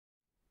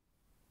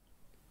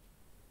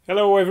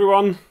Hello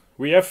everyone,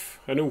 we have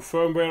a new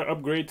firmware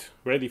upgrade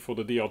ready for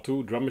the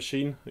DR-2 drum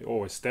machine, the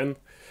OS010.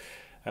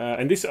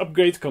 And this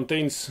upgrade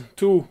contains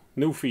two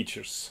new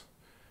features.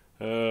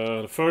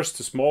 The first,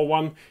 a small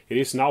one, it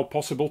is now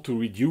possible to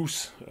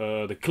reduce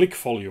the click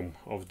volume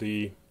of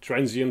the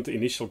transient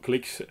initial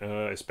clicks,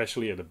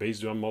 especially at the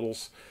bass drum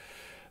models.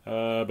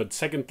 But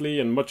secondly,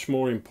 and much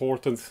more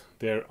important,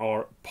 there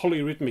are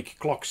polyrhythmic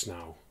clocks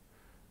now.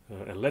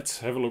 And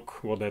let's have a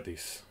look what that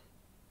is.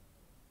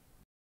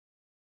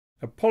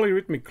 A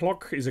polyrhythmic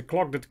clock is a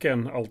clock that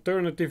can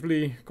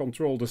alternatively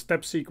control the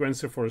step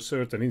sequencer for a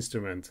certain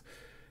instrument.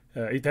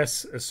 It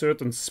has a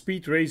certain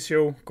speed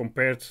ratio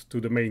compared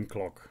to the main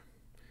clock.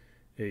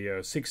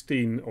 A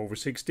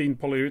 16/16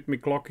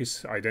 polyrhythmic clock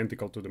is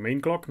identical to the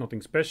main clock,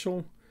 nothing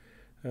special.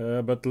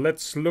 But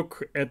let's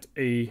look at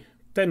a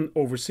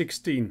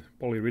 10/16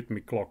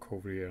 polyrhythmic clock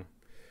over here.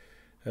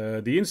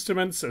 The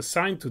instruments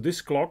assigned to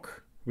this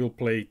clock will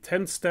play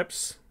 10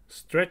 steps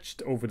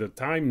stretched over the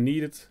time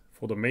needed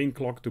for the main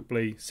clock to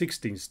play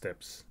 16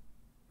 steps.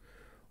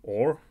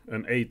 Or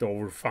an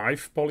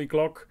 8/5 poly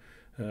clock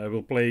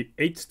will play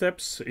 8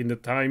 steps in the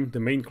time the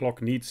main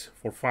clock needs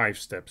for 5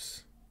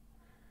 steps.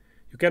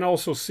 You can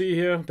also see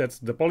here that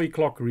the poly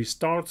clock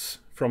restarts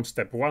from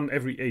step 1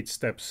 every 8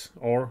 steps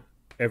or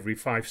every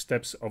 5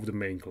 steps of the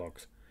main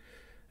clock.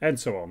 And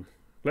so on.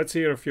 Let's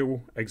hear a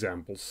few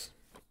examples.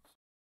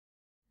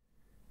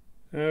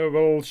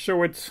 We'll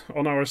show it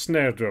on our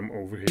snare drum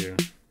over here.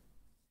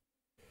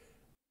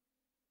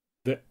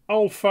 The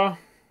alpha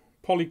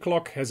poly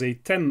clock has a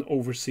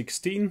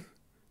 10/16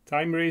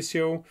 time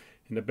ratio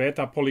and the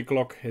beta poly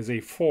clock has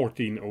a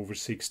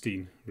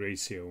 14/16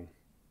 ratio.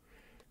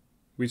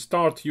 We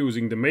start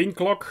using the main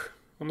clock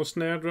on the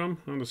snare drum,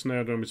 and the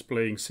snare drum is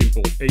playing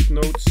simple 8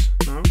 notes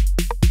now.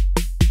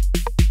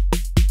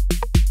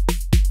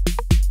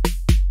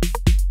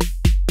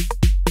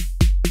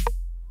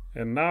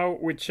 And now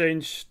we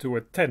change to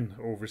a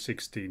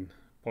 10/16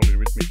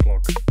 polyrhythmic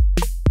clock.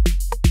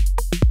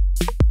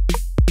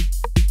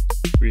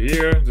 We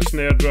hear the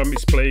snare drum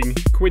is playing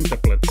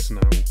quintuplets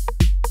now.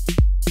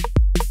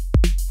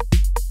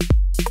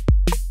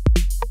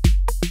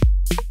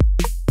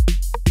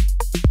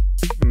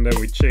 And then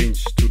we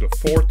change to the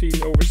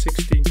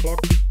 14/16 clock.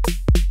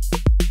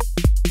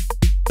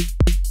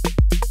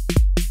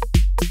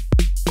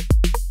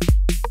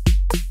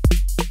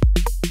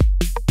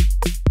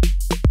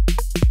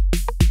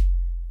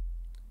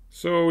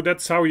 So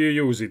that's how you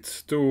use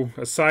it, to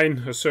assign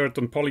a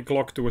certain poly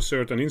clock to a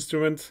certain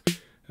instrument.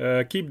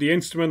 Keep the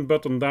instrument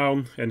button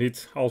down and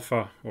hit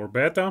alpha or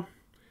beta.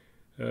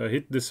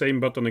 Hit the same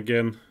button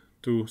again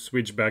to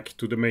switch back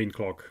to the main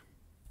clock.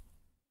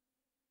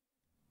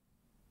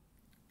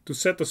 To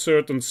set a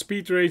certain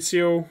speed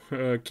ratio,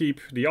 keep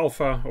the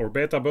alpha or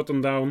beta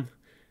button down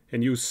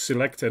and use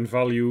select and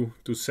value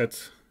to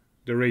set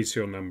the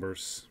ratio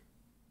numbers.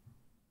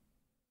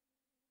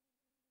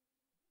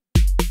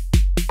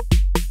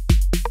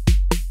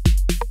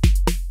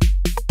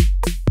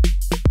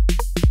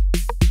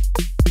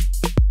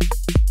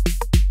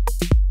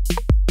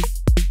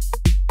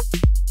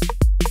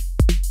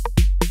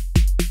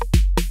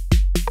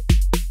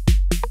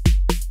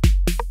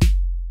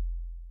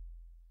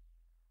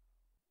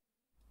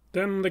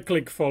 Then the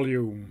click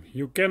volume.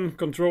 You can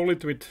control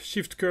it with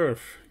shift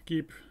curve.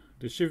 Keep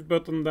the shift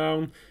button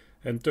down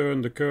and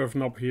turn the curve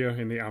knob here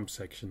in the amp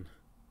section.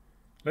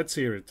 Let's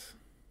hear it.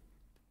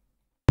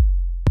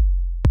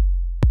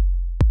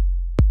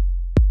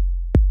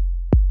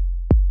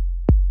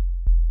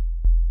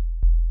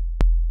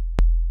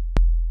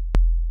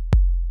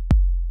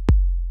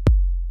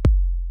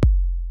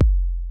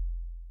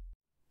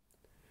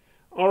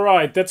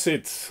 Alright, that's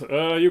it.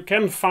 You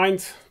can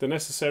find the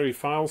necessary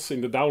files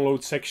in the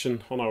download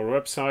section on our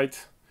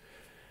website.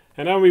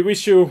 And then we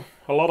wish you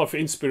a lot of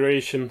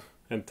inspiration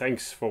and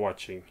thanks for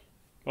watching.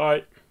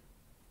 Bye.